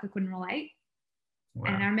still felt like I couldn't relate. Wow.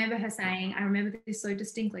 And I remember her saying, I remember this so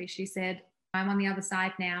distinctly. She said, I'm on the other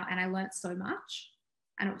side now and I learned so much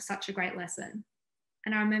and it was such a great lesson.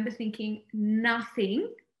 And I remember thinking, nothing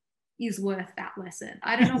is worth that lesson.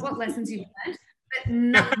 I don't know what lessons you've learned,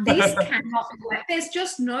 but this cannot be worth it. There's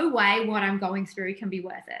just no way what I'm going through can be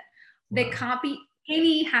worth it. Wow. There can't be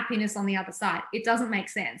any happiness on the other side. It doesn't make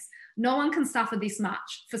sense. No one can suffer this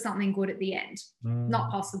much for something good at the end.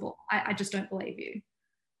 Not possible. I just don't believe you.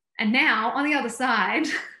 And now on the other side,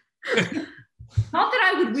 not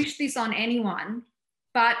that I would wish this on anyone,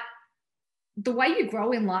 but the way you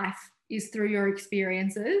grow in life is through your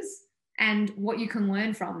experiences and what you can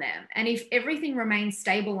learn from them. And if everything remains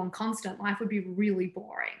stable and constant, life would be really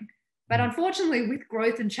boring. But unfortunately, with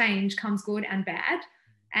growth and change comes good and bad.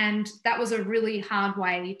 And that was a really hard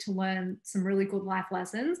way to learn some really good life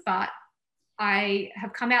lessons. But I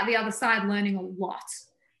have come out the other side learning a lot.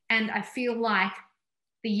 And I feel like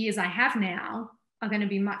the years I have now are going to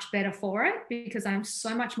be much better for it because I'm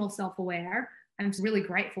so much more self-aware. I'm really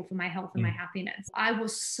grateful for my health and my happiness. I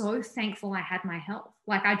was so thankful I had my health.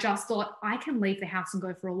 Like I just thought, I can leave the house and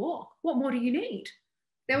go for a walk. What more do you need?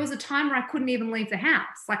 There was a time where I couldn't even leave the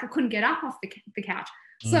house. Like I couldn't get up off the couch.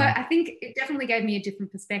 So I think it definitely gave me a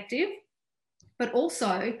different perspective. But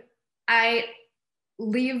also I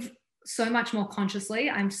live so much more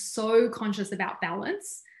consciously. I'm so conscious about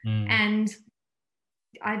balance. And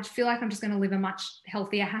I feel like I'm just going to live a much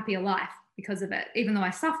healthier, happier life because of it. Even though I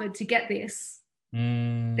suffered to get this,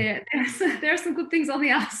 there are some good things on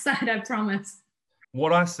the other side, I promise.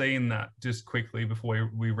 What I see in that, just quickly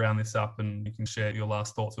before we round this up and you can share your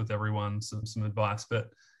last thoughts with everyone, some advice,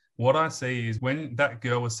 but what I see is when that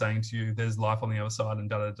girl was saying to you, there's life on the other side and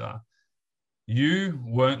da-da-da, you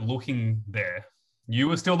weren't looking there. You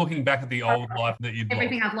were still looking back at the old life that you'd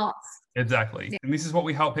everything lost. I've lost. Exactly. Yeah. And this is what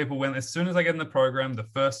we help people when, as soon as they get in the program, the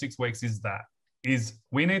first 6 weeks is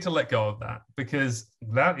we need to let go of that because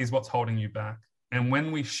that is what's holding you back. And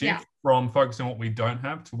when we shift from focusing on what we don't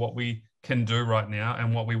have to what we can do right now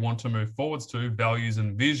and what we want to move forwards to, values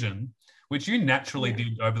and vision, which you naturally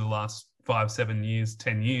did over the last 5, 7 years,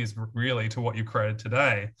 10 years, really, to what you created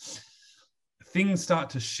today, things start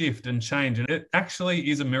to shift and change. And it actually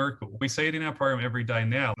is a miracle. We see it in our program every day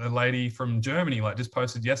now. A lady from Germany just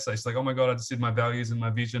posted yesterday. She's like, oh my God, I just did my values and my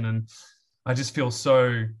vision. And I just feel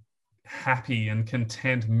so happy and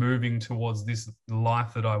content moving towards this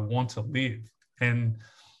life that I want to live. And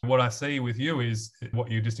what I see with you is what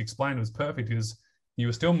you just explained was perfect, is you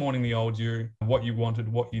were still mourning the old you, what you wanted,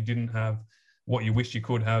 what you didn't have, what you wish you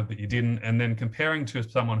could have that you didn't, and then comparing to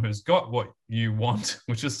someone who's got what you want,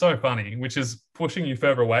 which is so funny, which is pushing you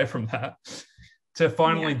further away from that, to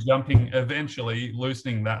finally jumping, eventually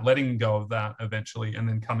loosening that, letting go of that eventually, and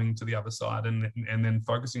then coming to the other side and then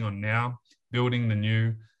focusing on now, building the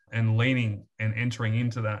new and leaning and entering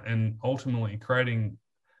into that and ultimately creating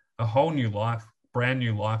a whole new life, brand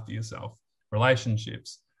new life for yourself,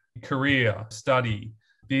 relationships, career, study,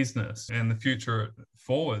 business, and the future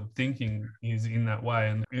forward thinking is in that way.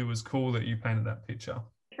 And it was cool that you painted that picture.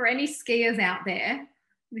 For any skiers out there,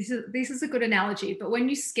 this is a good analogy, but when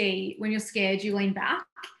you ski, when you're scared, you lean back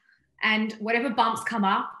and whatever bumps come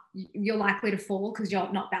up, you're likely to fall because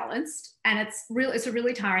you're not balanced. And it's a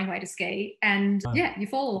really tiring way to ski. And yeah, you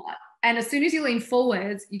fall a lot. And as soon as you lean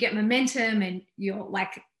forwards, you get momentum and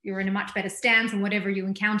you're in a much better stance, and whatever you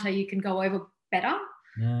encounter, you can go over better.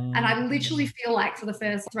 And I literally feel like for the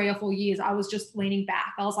first 3 or 4 years, I was just leaning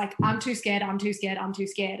back. I was like, I'm too scared, I'm too scared, I'm too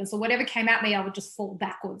scared. And so whatever came at me, I would just fall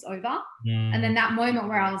backwards over. And then that moment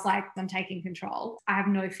where I was like, I'm taking control. I have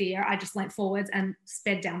no fear. I just went forwards and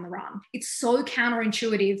sped down the run. It's so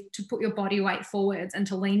counterintuitive to put your body weight forwards and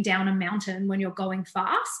to lean down a mountain when you're going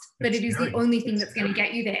fast. But it is the only thing that's going to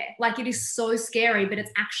get you there. Like, it is so scary, but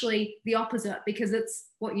it's actually the opposite because it's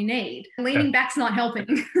what you need. Leaning back's not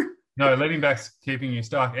helping. No, leaning back's keeping you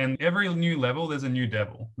stuck. And every new level, there's a new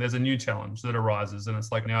devil. There's a new challenge that arises. And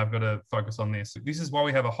it's like, now I've got to focus on this. This is why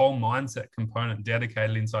we have a whole mindset component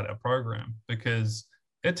dedicated inside our program, because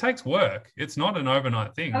it takes work. It's not an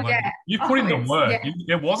overnight thing. You put in the work.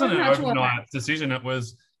 Yeah. It wasn't an overnight decision. It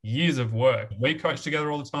was years of work. We coached together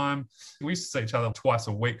all the time. We used to see each other twice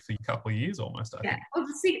a week for a couple of years almost, I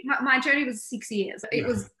think. My journey was 6 years. It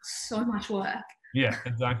was so much work. Yeah,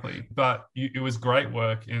 exactly. But it was great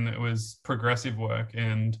work, and it was progressive work,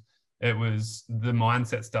 and it was the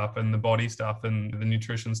mindset stuff and the body stuff and the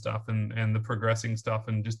nutrition stuff and the progressing stuff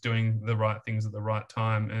and just doing the right things at the right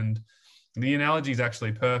time. And the analogy is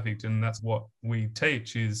actually perfect. And that's what we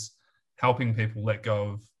teach, is helping people let go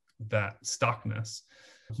of that stuckness.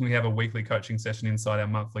 We have a weekly coaching session inside our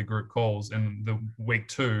monthly group calls, and the week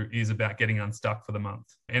 2 is about getting unstuck for the month.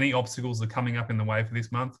 Any obstacles that are coming up in the way for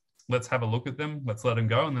this month, let's have a look at them, let's let them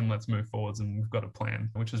go, and then let's move forwards. And we've got a plan,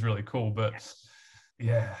 which is really cool. But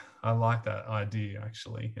yeah, I like that idea,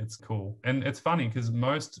 actually. It's cool. And it's funny because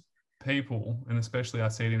most people, and especially I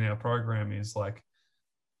see it in our program, is like,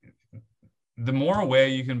 the more aware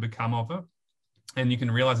you can become of it, and you can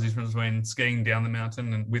realize the difference between skiing down the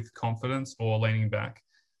mountain and with confidence or leaning back,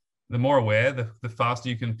 the more aware, the faster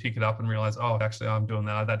you can pick it up and realize, oh, actually, I'm doing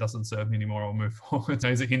that. That doesn't serve me anymore. I'll move forward.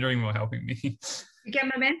 Is it hindering me or helping me? You get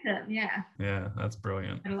momentum, yeah. Yeah, that's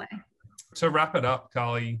brilliant. Totally. To wrap it up,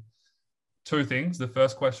 Carly, 2 things. The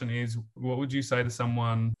first question is, what would you say to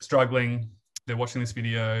someone struggling? They're watching this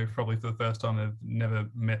video probably for the first time. They've never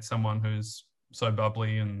met someone who's so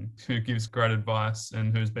bubbly and who gives great advice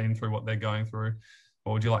and who's been through what they're going through.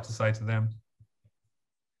 What would you like to say to them?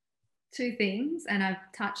 2 things, and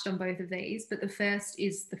I've touched on both of these, but the first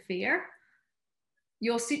is the fear.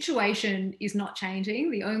 Your situation is not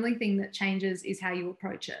changing. The only thing that changes is how you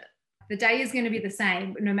approach it. The day is going to be the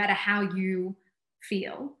same, no matter how you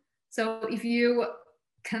feel. So if you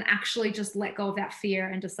can actually just let go of that fear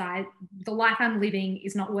and decide, the life I'm living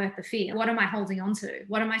is not worth the fear. What am I holding on to?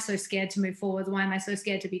 What am I so scared to move forward? Why am I so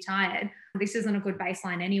scared to be tired? This isn't a good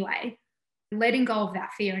baseline anyway. Letting go of that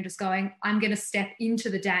fear and just going, I'm going to step into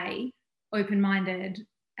the day open-minded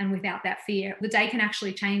and without that fear. The day can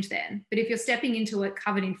actually change then. But if you're stepping into it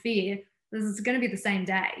covered in fear, this is going to be the same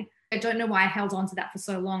day. I don't know why I held on to that for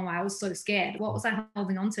so long, why I was so scared. What was I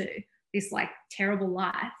holding on to? This like terrible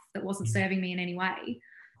life that wasn't serving me in any way.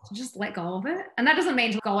 So just let go of it. And that doesn't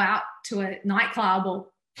mean to go out to a nightclub or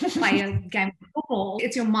play a game of football.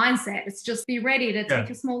 It's your mindset. It's just be ready to take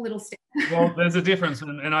a small little step. Well, there's a difference.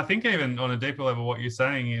 And I think even on a deeper level, what you're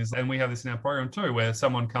saying is, and we have this in our program too, where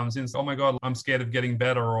someone comes in and says, oh my God, I'm scared of getting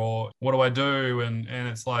better, or what do I do? And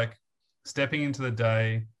it's like stepping into the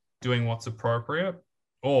day, doing what's appropriate,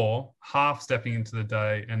 or half stepping into the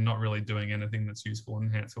day and not really doing anything that's useful and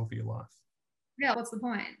enhanceful for your life. Yeah, what's the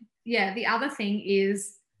point? Yeah, the other thing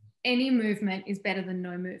is any movement is better than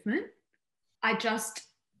no movement. I just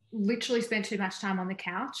literally spent too much time on the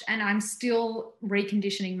couch and I'm still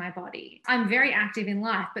reconditioning my body. I'm very active in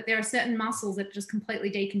life, but there are certain muscles that are just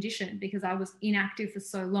completely deconditioned because I was inactive for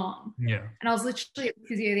so long. Yeah. And I was literally at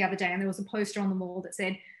physio the other day and there was a poster on the wall that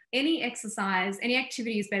said, any exercise, any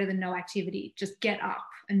activity is better than no activity. Just get up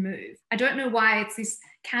and move. I don't know why it's this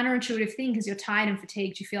counterintuitive thing, because you're tired and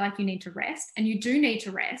fatigued. You feel like you need to rest, and you do need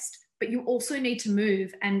to rest, but you also need to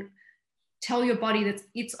move and tell your body that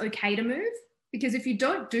it's okay to move. Because if you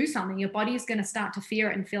don't do something, your body is going to start to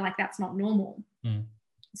fear it and feel like that's not normal.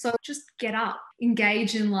 So just get up,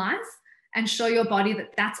 engage in life, and show your body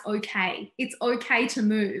that that's okay. It's okay to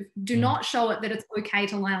move. Do not show it that it's okay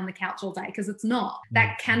to lie on the couch all day, because it's not.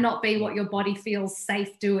 That cannot be what your body feels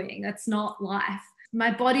safe doing. That's not life. My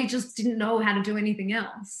body just didn't know how to do anything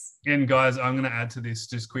else. And guys, I'm going to add to this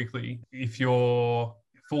just quickly. If you're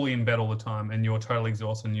fully in bed all the time and you're totally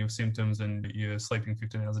exhausted and you have symptoms and you're sleeping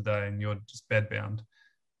 15 hours a day and you're just bedbound,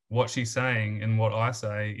 what she's saying and what I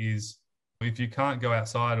say is, if you can't go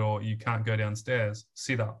outside or you can't go downstairs,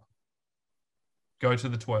 sit up. Go to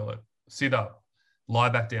the toilet, sit up, lie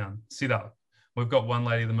back down, sit up. We've got one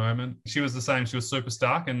lady at the moment. She was the same. She was super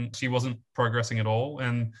stuck and she wasn't progressing at all.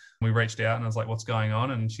 And we reached out and I was like, what's going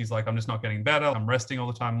on? And she's like, I'm just not getting better. I'm resting all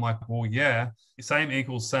the time. I'm like, well, yeah, same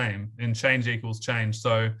equals same and change equals change.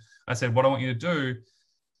 So I said, what I want you to do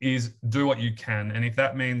is do what you can. And if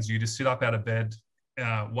that means you just sit up out of bed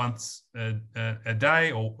once a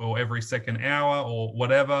day or every second hour or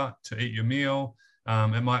whatever to eat your meal,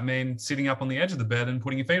 it might mean sitting up on the edge of the bed and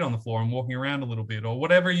putting your feet on the floor and walking around a little bit, or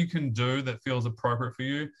whatever you can do that feels appropriate for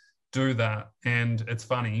you, do that. And it's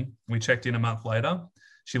funny, we checked in a month later.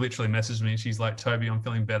 She literally messaged me. She's like, Toby, I'm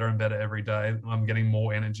feeling better and better every day. I'm getting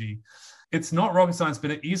more energy. It's not rocket science, but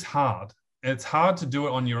it is hard. It's hard to do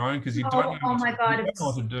it on your own because you don't know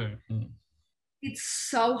what to do. It's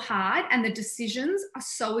so hard, and the decisions are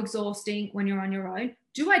so exhausting when you're on your own.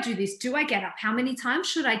 Do I do this? Do I get up? How many times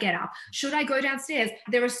should I get up? Should I go downstairs?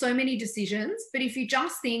 There are so many decisions, but if you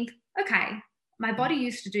just think, okay, my body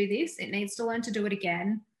used to do this, it needs to learn to do it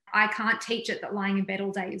again. I can't teach it that lying in bed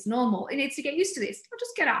all day is normal. It needs to get used to this. I'll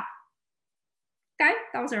just get up. Okay,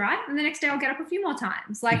 that was all right. And the next day I'll get up a few more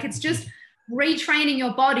times. Like, it's just retraining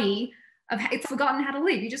your body. It's forgotten how to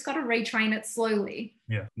live. You just got to retrain it slowly.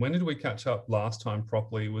 Yeah. When did we catch up last time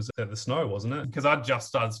properly? Was at the snow, wasn't it? Because I just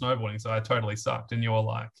started snowboarding, so I totally sucked. And you were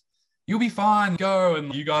like, you'll be fine, go.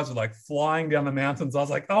 And you guys were like flying down the mountains. I was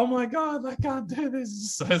like, oh my God, I can't do this.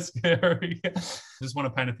 It's so scary. I just want to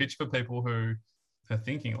paint a picture for people who are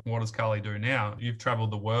thinking, what does Carly do now? You've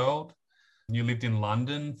traveled the world. You lived in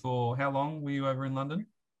London for how long were you over in London?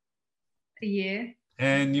 A year.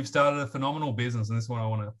 And you've started a phenomenal business, and this is what I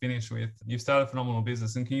want to finish with. You've started a phenomenal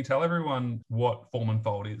business, and can you tell everyone what Form and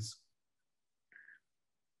Fold is?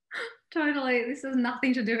 Totally. This has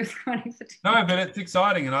nothing to do with chronic fatigue. No, but it's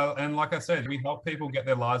exciting. And like I said, we help people get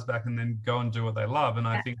their lives back and then go and do what they love. And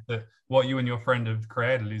I think that what you and your friend have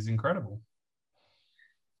created is incredible.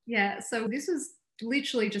 Yeah. So this was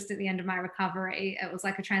literally just at the end of my recovery. It was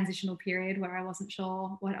like a transitional period where I wasn't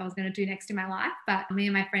sure what I was going to do next in my life. But me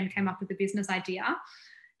and my friend came up with a business idea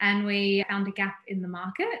and we found a gap in the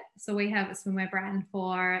market. So we have a swimwear brand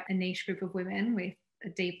for a niche group of women with a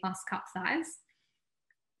D+ cup size.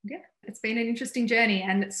 Yeah, it's been an interesting journey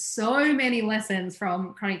and so many lessons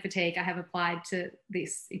from chronic fatigue I have applied to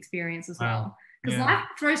this experience as well. Because life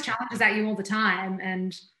throws challenges at you all the time,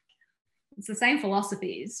 and it's the same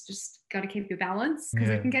philosophies. Just got to keep your balance because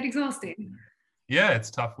it can get exhausting. Yeah, it's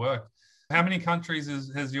tough work. How many countries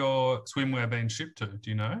has your swimwear been shipped to? Do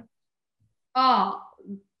you know? Oh,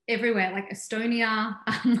 everywhere, like Estonia.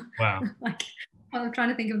 Wow. Like, I'm trying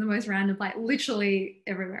to think of the most random, like literally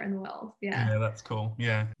everywhere in the world. Yeah. Yeah, that's cool.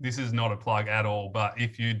 Yeah. This is not a plug at all, but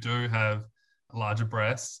if you do have larger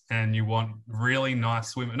breasts and you want really nice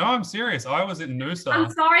swim. No, I'm serious. I was in Noosa. I'm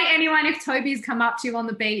sorry, anyone, if Toby's come up to you on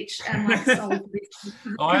the beach and like sold this.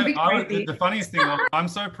 The funniest thing, I'm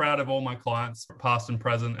so proud of all my clients, past and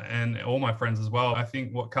present, and all my friends as well. I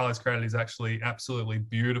think what Carly's created is actually absolutely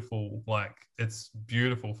beautiful. Like, it's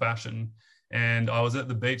beautiful fashion. And I was at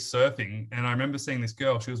the beach surfing and I remember seeing this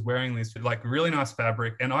girl, she was wearing this like really nice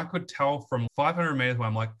fabric. And I could tell from 500 meters away,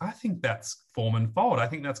 I'm like, I think that's Form and Fold. I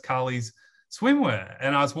think that's Carly's swimwear.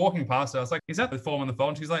 And I was walking past her. I was like, is that the Form and the Fold?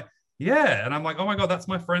 And she's like, yeah. And I'm like, oh my God, that's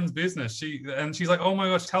my friend's business. She's like, oh my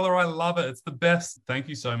gosh, tell her I love it. It's the best. Thank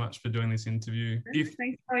you so much for doing this interview.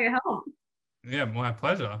 Thanks for your help. Yeah, my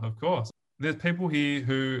pleasure, of course. There's people here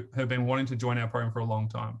who have been wanting to join our program for a long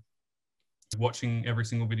time, watching every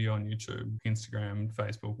single video on YouTube, Instagram,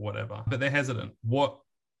 Facebook, whatever, but they're hesitant. What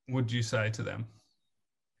would you say to them?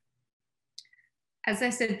 As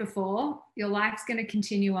I said before, your life's going to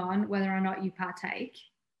continue on whether or not you partake.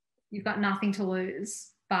 You've got nothing to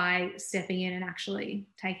lose by stepping in and actually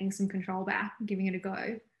taking some control back, giving it a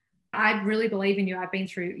go. I really believe in you. I've been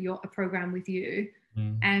through a program with you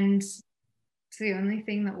and it's the only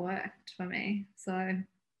thing that worked for me. So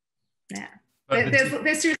yeah.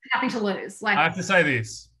 There's seriously nothing to lose. Like, I have to say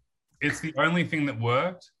this, it's the only thing that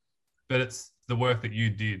worked, but it's the work that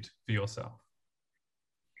you did for yourself.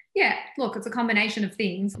 Yeah, look, it's a combination of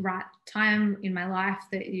things, right time in my life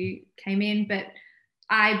that you came in, but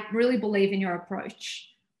I really believe in your approach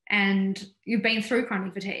and you've been through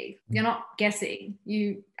chronic fatigue. You're not guessing,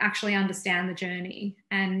 you actually understand the journey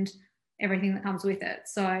and everything that comes with it.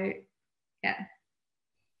 So yeah,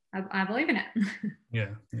 I believe in it. Yeah,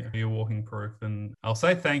 you're walking proof. And I'll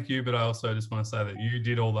say thank you, but I also just want to say that you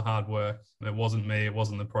did all the hard work. It wasn't me, it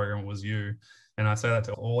wasn't the program, it was you. And I say that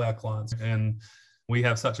to all our clients. And We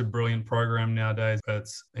have such a brilliant program nowadays.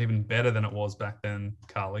 It's even better than it was back then,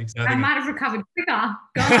 Carly. I might have recovered quicker.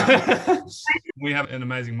 God. We have an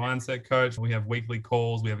amazing mindset coach. We have weekly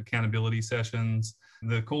calls. We have accountability sessions.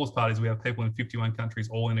 The coolest part is we have people in 51 countries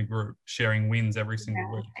all in a group sharing wins every single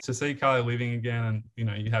week. To see Carly living again,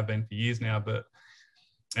 and you have been for years now, but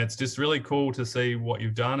it's just really cool to see what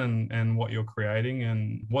you've done and what you're creating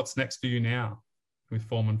and what's next for you now with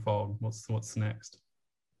Form and Fold. What's next?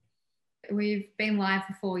 We've been live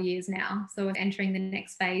for 4 years now, so we're entering the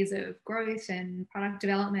next phase of growth and product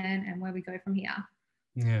development and where we go from here.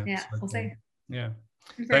 Yeah, so we'll see. Yeah.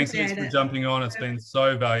 Thanks for jumping on. It's been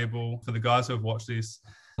so valuable. For the guys who have watched this,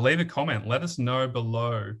 leave a comment. Let us know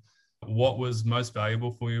below what was most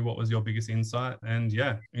valuable for you, what was your biggest insight. And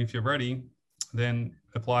yeah, if you're ready, then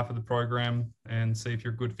apply for the program and see if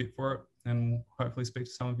you're a good fit for it, and hopefully speak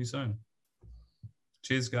to some of you soon.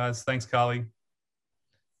 Cheers, guys. Thanks, Carly.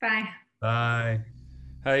 Bye. Bye.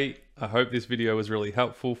 Hey, I hope this video was really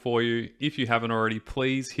helpful for you. If you haven't already,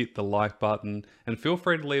 please hit the like button and feel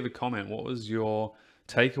free to leave a comment. What was your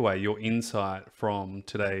takeaway, your insight from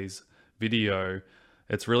today's video?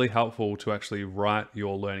 It's really helpful to actually write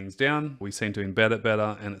your learnings down. We seem to embed it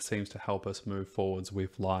better, and it seems to help us move forwards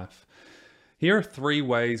with life. Here are 3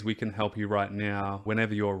 ways we can help you right now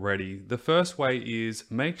whenever you're ready. The first way is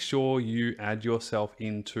make sure you add yourself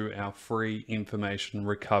into our free information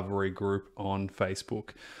recovery group on Facebook.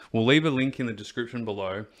 We'll leave a link in the description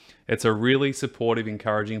below. It's a really supportive,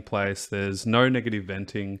 encouraging place. There's no negative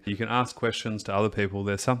venting. You can ask questions to other people.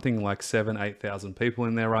 There's something like 7,000-8,000 people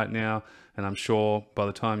in there right now. And I'm sure by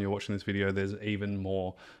the time you're watching this video, there's even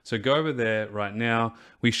more. So go over there right now.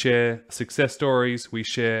 We share success stories. We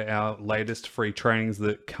share our latest free trainings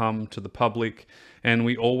that come to the public. And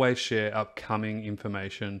we always share upcoming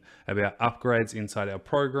information about upgrades inside our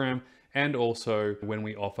program. And also when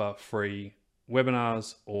we offer free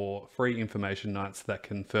webinars or free information nights that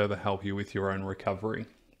can further help you with your own recovery.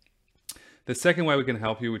 The second way we can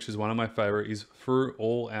help you, which is one of my favorite, is through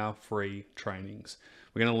all our free trainings.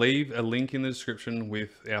 We're going to leave a link in the description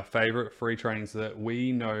with our favorite free trainings that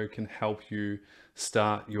we know can help you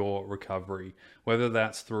start your recovery. Whether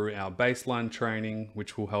that's through our baseline training,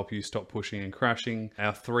 which will help you stop pushing and crashing,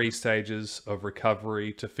 our 3 stages of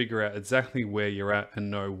recovery to figure out exactly where you're at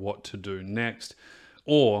and know what to do next.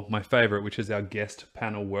 Or my favorite, which is our guest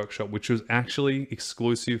panel workshop, which was actually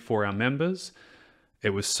exclusive for our members. It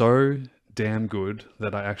was so damn good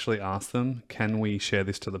that I actually asked them, can we share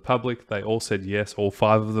this to the public? They all said yes, all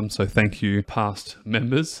 5 of them. So thank you, past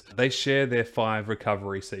members. They share their 5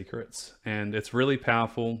 recovery secrets, and it's really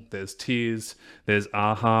powerful. There's tears, there's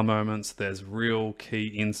aha moments, there's real key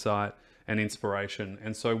insight and inspiration.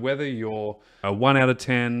 And so whether you're a 1 out of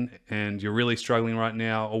 10 and you're really struggling right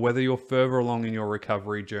now, or whether you're further along in your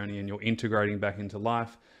recovery journey and you're integrating back into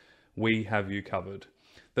life, we have you covered.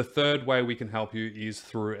 The third way we can help you is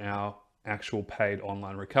through our actual paid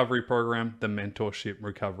online recovery program, the Mentorship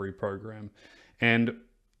Recovery Program. And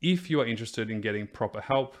if you are interested in getting proper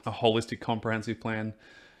help, a holistic comprehensive plan,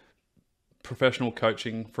 professional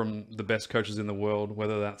coaching from the best coaches in the world,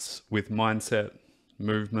 whether that's with mindset,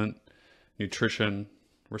 movement, nutrition,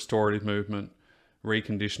 restorative movement,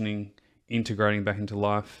 reconditioning, integrating back into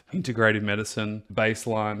life, integrative medicine,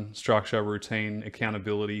 baseline, structure, routine,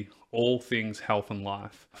 accountability, all things health and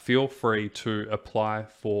life. Feel free to apply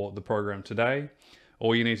for the program today.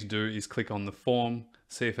 All you need to do is click on the form,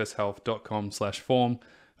 cfshealth.com/form,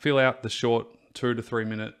 fill out the short 2 to 3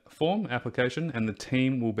 minute form application, and the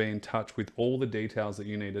team will be in touch with all the details that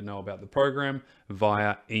you need to know about the program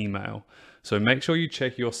via email. So make sure you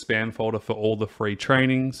check your spam folder for all the free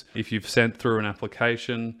trainings. If you've sent through an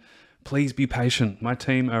application, please be patient. My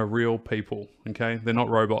team are real people, okay? They're not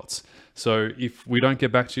robots. So if we don't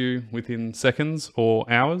get back to you within seconds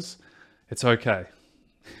or hours, it's okay.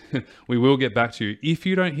 We will get back to you. If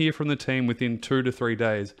you don't hear from the team within 2 to 3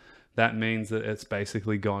 days, that means that it's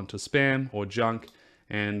basically gone to spam or junk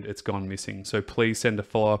and it's gone missing. So please send a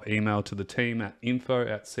follow-up email to the team at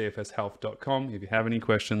info@cfshealth.com. If you have any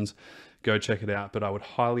questions, go check it out. But I would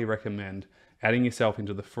highly recommend adding yourself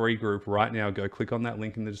into the free group right now. Go click on that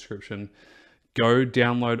link in the description. Go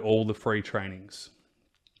download all the free trainings.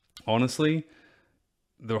 Honestly,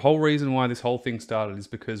 the whole reason why this whole thing started is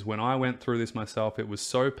because when I went through this myself, it was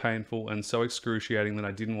so painful and so excruciating that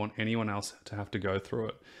I didn't want anyone else to have to go through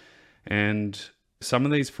it. And some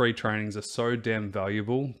of these free trainings are so damn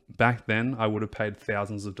valuable. Back then, I would have paid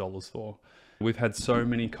thousands of dollars for. We've had so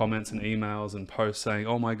many comments and emails and posts saying,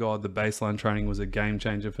 oh my God, the baseline training was a game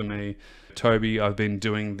changer for me. Toby, I've been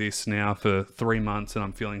doing this now for 3 months and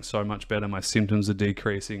I'm feeling so much better. My symptoms are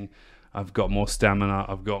decreasing. I've got more stamina,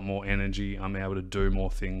 I've got more energy, I'm able to do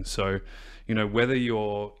more things. So, you know, whether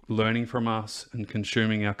you're learning from us and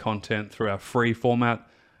consuming our content through our free format,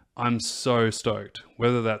 I'm so stoked.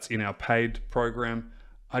 Whether that's in our paid program,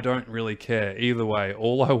 I don't really care. Either way,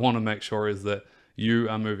 all I want to make sure is that you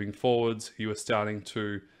are moving forwards, you are starting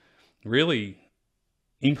to really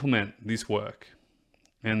implement this work.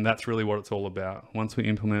 And that's really what it's all about. Once we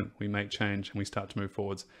implement, we make change and we start to move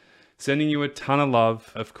forwards. Sending you a ton of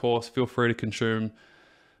love. Of course, feel free to consume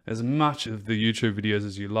as much of the YouTube videos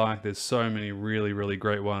as you like. There's so many really, really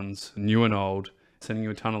great ones, new and old. Sending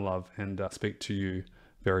you a ton of love, and speak to you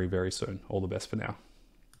very, very soon. All the best for now.